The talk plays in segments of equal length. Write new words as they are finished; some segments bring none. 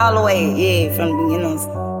All the way, yeah, from the beginning.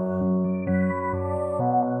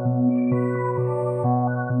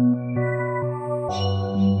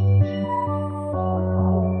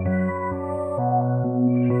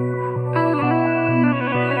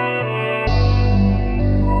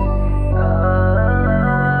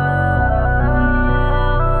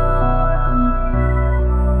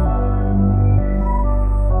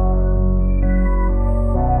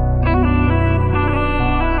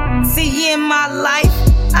 See, in my life,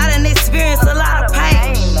 I done experienced a lot of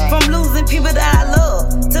pain. From losing people that I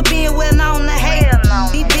love to being well known to hate.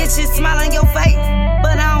 These bitches smile on your face,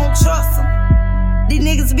 but I don't trust them. These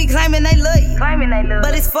niggas be claiming they love you,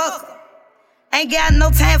 but it's fuck 'em. Ain't got no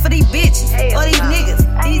time for these bitches or these niggas.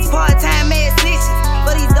 These part-time ass snitches,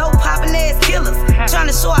 but these dope poppin' ass killers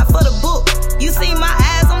tryna show out for the book. You see my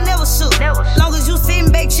eyes, I'm never shook. Long as you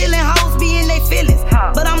sitting back chillin', hoes be in they feelings.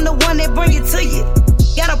 But I'm the one that bring it to you.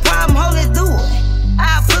 Got a problem, ho, let's do it.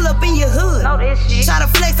 I'll pull up in your hood. Try to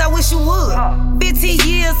flex, I wish you would. 15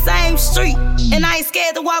 years, same street, and I ain't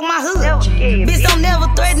scared to walk my hood. Bitch, don't never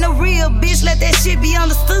threaten a real bitch, let that shit be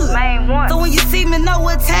understood. So when you see me, know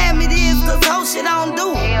what time it is, cause whole shit I don't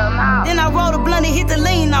do it. Then I roll the blunt and hit the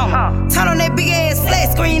lean on them. Turn on that big ass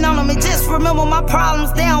flat screen on them, and just remember my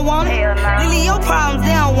problems, they don't want it. Really, your problems,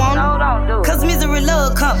 they don't want it. Cause misery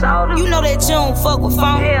love comes. You know that you don't fuck with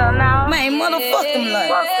phone. Man, motherfuck them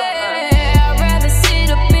like. I'd rather sit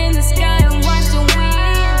up in the sky and watch the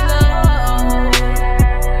wind blow.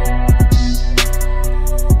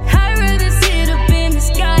 I'd rather sit up in the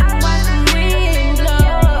sky and watch the wind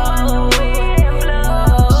blow.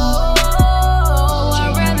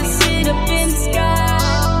 I'd rather sit up in the sky.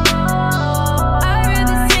 I'd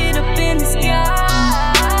rather sit up in the sky.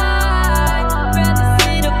 I'd rather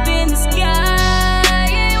sit up in the sky.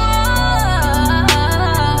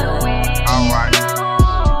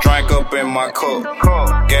 Drink up in my cup,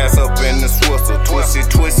 gas up in the Swisser,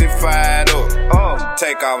 twisty, fired up.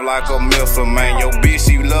 Take off like a missile, man. Your bitch,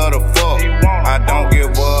 she love to fuck. I don't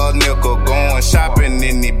give a nickel, going shopping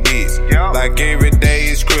in this bitch. Like every day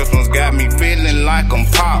is Christmas, got me feeling like I'm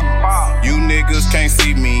pop. You niggas can't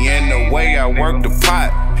see me in the way I work the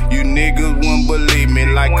pot. You niggas wouldn't believe me,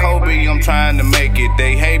 like Kobe, I'm trying to make it.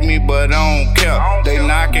 They hate me, but I don't care. They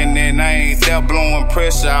knocking and I ain't there, blowing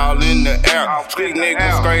pressure all in the air. Street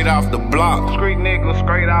niggas straight off the block. Street niggas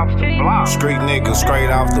straight off the block. Street niggas straight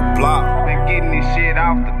off the block. Been getting this shit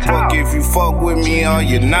off the top. Fuck if you fuck with me or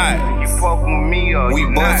you not. You fuck with me or we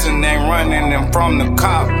bustin' and running and from the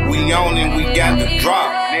cop. We on it, we got the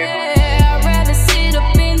drop.